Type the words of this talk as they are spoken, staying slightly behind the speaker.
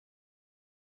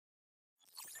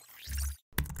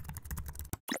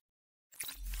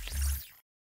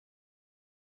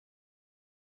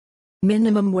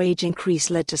Minimum wage increase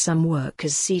led to some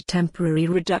workers see temporary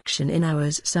reduction in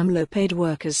hours. Some low-paid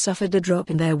workers suffered a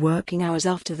drop in their working hours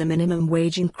after the minimum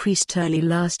wage increased early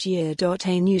last year.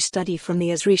 A new study from the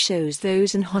ESRI shows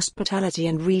those in hospitality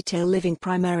and retail living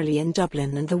primarily in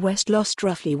Dublin and the West lost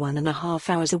roughly 1.5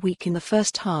 hours a week in the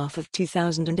first half of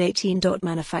 2018.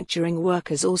 Manufacturing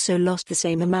workers also lost the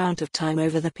same amount of time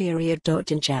over the period.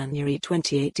 In January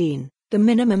 2018. The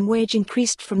minimum wage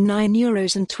increased from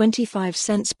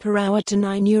 €9.25 per hour to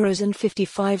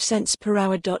 €9.55 per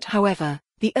hour. However,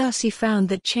 the ERSI found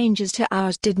that changes to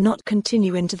hours did not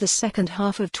continue into the second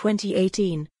half of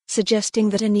 2018, suggesting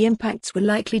that any impacts were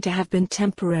likely to have been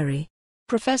temporary.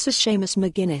 Professor Seamus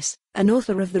McGuinness, an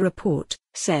author of the report,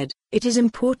 said, "It is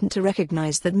important to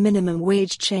recognize that minimum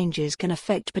wage changes can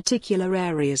affect particular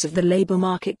areas of the labor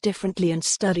market differently, and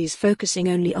studies focusing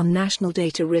only on national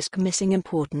data risk missing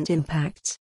important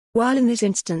impacts. While in this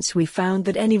instance we found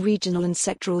that any regional and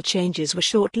sectoral changes were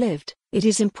short-lived, it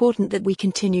is important that we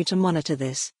continue to monitor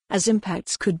this, as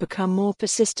impacts could become more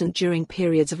persistent during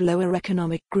periods of lower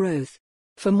economic growth."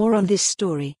 For more on this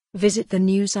story, visit the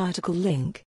news article link.